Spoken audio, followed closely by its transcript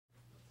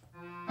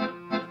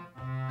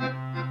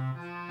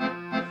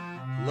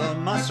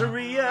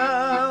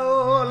LaMasseria,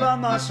 oh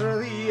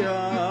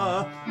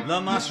LaMasseria,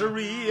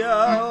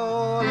 LaMasseria,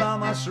 oh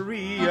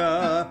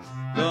LaMasseria,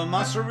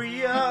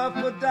 LaMasseria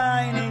for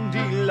dining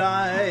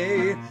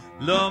delight,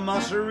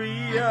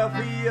 LaMasseria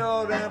for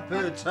your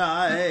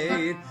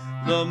appetite,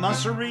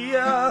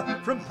 LaMasseria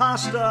from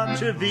pasta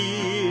to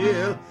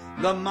veal,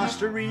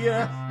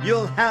 LaMasseria,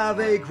 you'll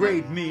have a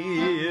great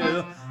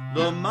meal.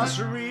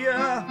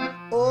 LaMasseria,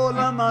 oh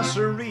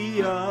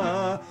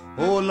LaMasseria,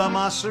 oh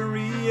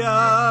LaMasseria,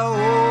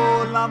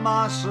 oh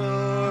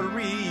LaMasseria.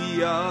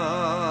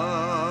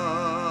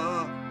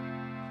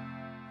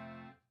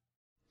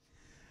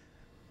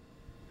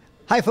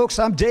 Hi folks,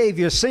 I'm Dave,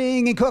 your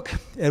singing cook,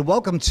 and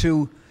welcome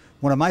to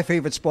one of my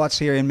favorite spots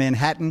here in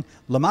Manhattan,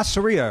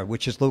 LaMasseria,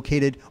 which is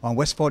located on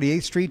West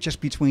 48th Street,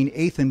 just between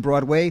 8th and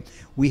Broadway.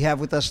 We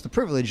have with us the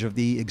privilege of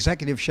the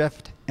executive chef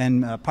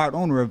and part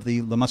owner of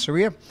the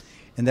LaMasseria,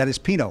 and that is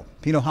Pino.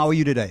 Pino, how are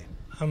you today?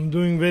 I'm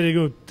doing very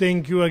good.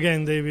 Thank you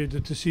again,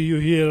 David, to see you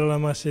here at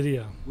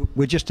LaMasseria.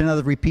 We're just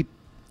another repeat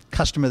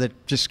customer that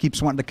just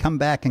keeps wanting to come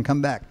back and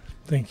come back.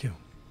 Thank you.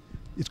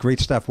 It's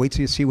great stuff. Wait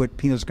till you see what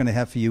Pino's going to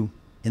have for you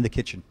in the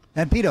kitchen.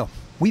 And Pino,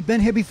 we've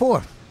been here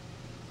before.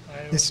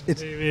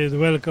 David,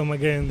 welcome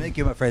again. Thank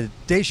you, my friend.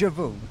 Deja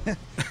vu.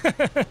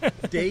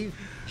 Dave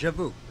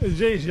Javu.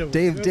 Deja vu.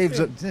 Dave,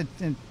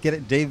 get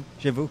it? Dave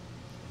Javu.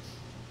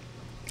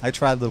 I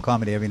try a little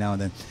comedy every now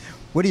and then.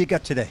 What do you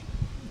got today?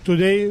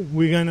 Today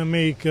we're gonna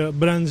make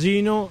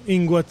branzino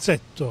in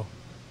guazzetto.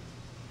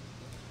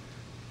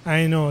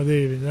 I know,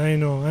 David. I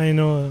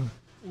know.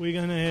 We're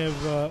gonna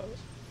have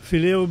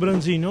filet of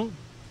branzino.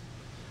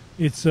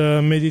 It's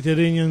a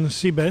Mediterranean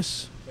sea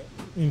bass,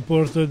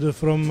 imported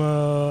from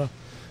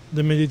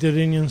the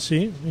Mediterranean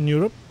Sea in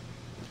Europe.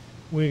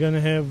 We're gonna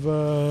have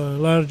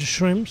large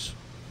shrimps.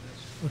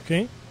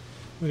 Okay.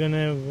 We're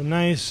gonna have a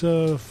nice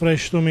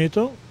fresh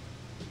tomato.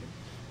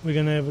 We're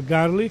gonna have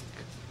garlic,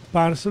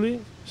 parsley,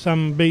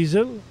 some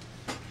basil,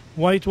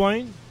 white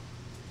wine,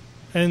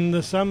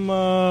 and some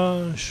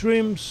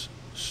shrimps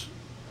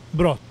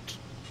broth.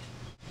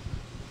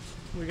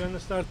 We're gonna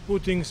start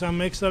putting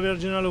some extra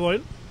virgin olive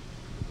oil.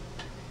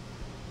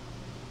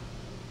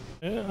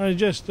 I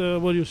just,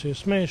 what do you say,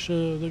 smash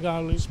the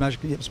garlic. Smash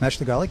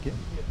the garlic, yeah.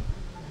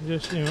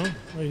 Just,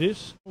 like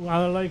this.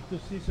 I like to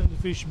season the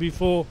fish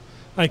before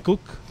I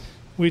cook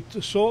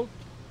with salt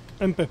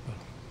and pepper.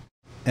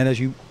 And as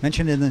you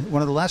mentioned in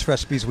one of the last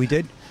recipes we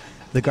did,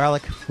 the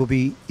garlic will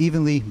be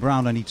evenly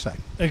browned on each side.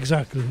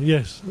 Exactly,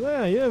 yes.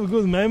 Yeah, you have a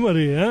good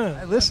memory, huh?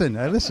 I listen.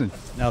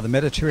 Now the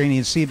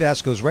Mediterranean sea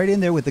bass goes right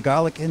in there with the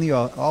garlic and the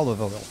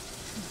olive oil.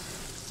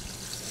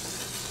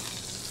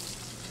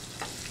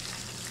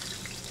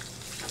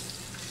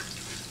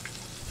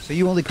 So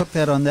you only cook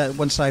that on that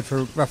one side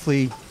for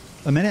roughly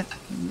a minute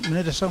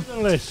or so?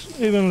 Even less.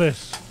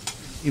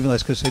 Even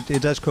less, because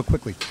it does cook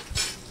quickly.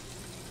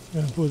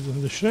 And put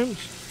the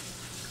shrimps.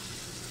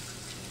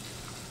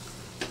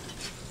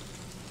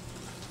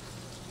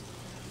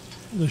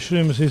 The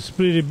shrimps is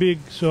pretty big,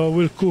 so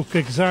we'll cook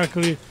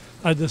exactly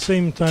at the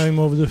same time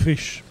of the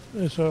fish.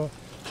 So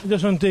it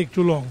doesn't take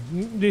too long.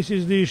 This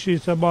dish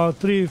is about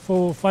 3,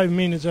 4, 5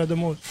 minutes at the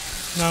most.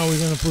 Now we're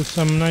going to put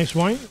some nice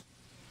wine.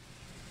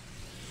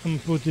 I'm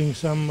putting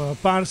some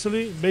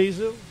parsley,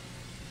 basil,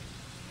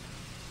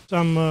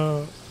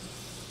 some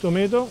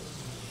tomato,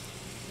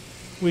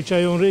 which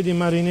I already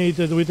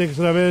marinated with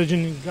extra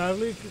virgin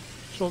garlic,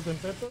 salt and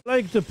pepper. I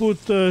like to put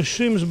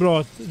shrimp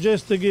broth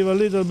just to give a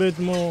little bit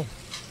more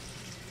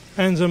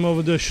enzyme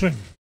of the shrimp.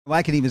 Well,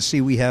 I can even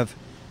see we have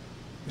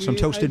some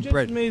toasted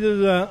bread. I just made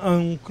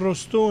a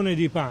crostone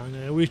di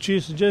pane, which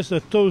is just a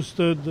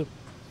toasted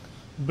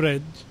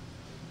bread.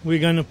 We're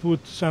going to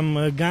put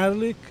some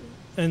garlic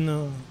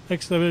and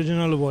extra virgin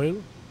olive oil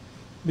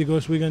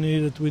because we're going to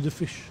eat it with the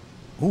fish.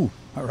 Ooh,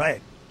 all right.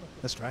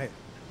 Let's try it.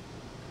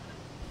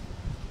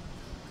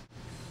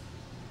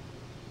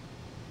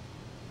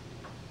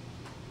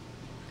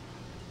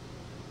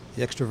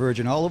 The extra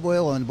virgin olive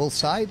oil on both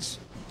sides.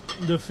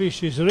 The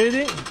fish is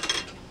ready.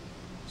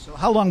 So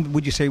how long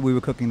would you say we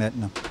were cooking that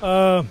now?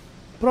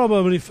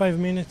 Probably 5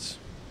 minutes.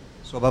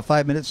 So about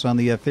 5 minutes on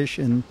the fish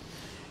and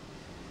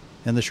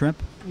the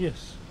shrimp?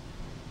 Yes.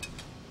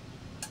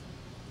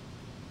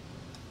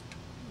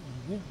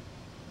 Okay.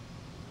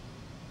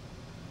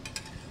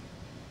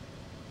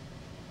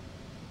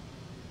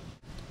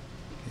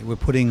 Okay, we're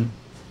putting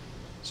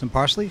some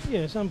parsley?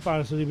 Yeah, some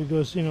parsley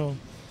because,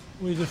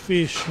 with the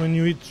fish, when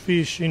you eat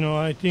fish,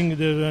 I think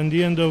that at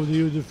the end of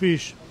the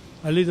fish,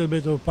 a little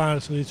bit of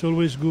parsley, it's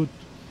always good,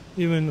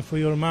 even for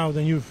your mouth,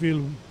 and you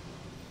feel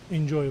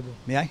enjoyable.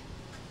 May I?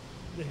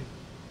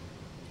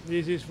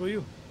 This is for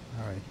you.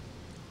 All right.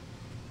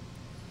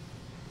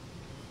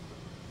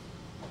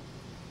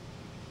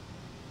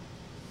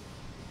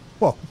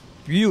 Whoa,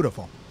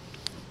 beautiful.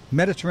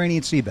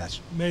 Mediterranean sea bass.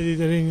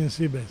 Mediterranean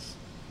sea bass.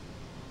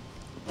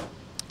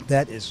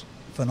 That is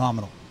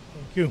phenomenal.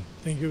 Thank you.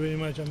 Thank you very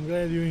much. I'm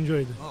glad you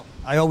enjoyed it. Oh,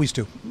 I always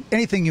do.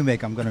 Anything you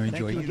make, I'm going to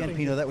enjoy. Thank you Again,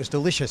 Pino, that was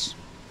delicious.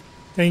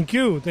 Thank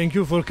you. Thank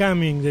you for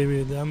coming,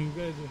 David. I'm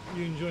glad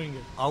you're enjoying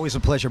it. Always a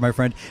pleasure, my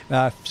friend.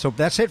 So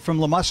that's it from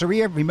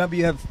LaMasseria. Remember,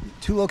 you have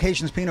 2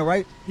 locations, Pino,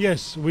 right?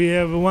 Yes, we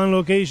have one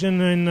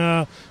location in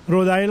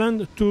Rhode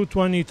Island,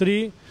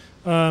 223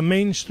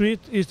 Main Street,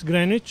 East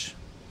Greenwich,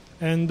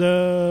 and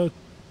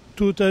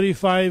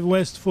 235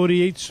 West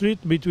 48th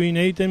Street between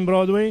 8th and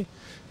Broadway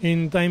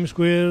in Times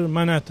Square,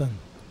 Manhattan.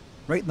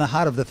 Right in the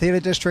heart of the theater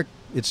district.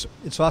 It's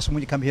awesome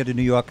when you come here to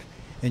New York,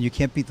 and you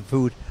can't beat the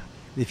food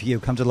if you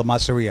come to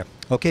LaMasseria.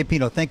 Okay,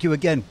 Pino, thank you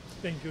again.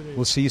 Thank you, David.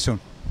 We'll see you soon.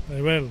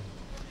 Very well.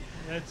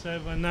 Let's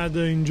have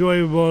another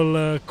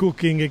enjoyable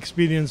cooking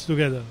experience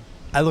together.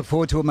 I look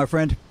forward to it, my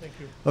friend. Thank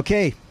you.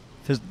 Okay,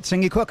 for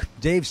Singing Cook,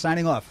 Dave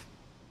signing off.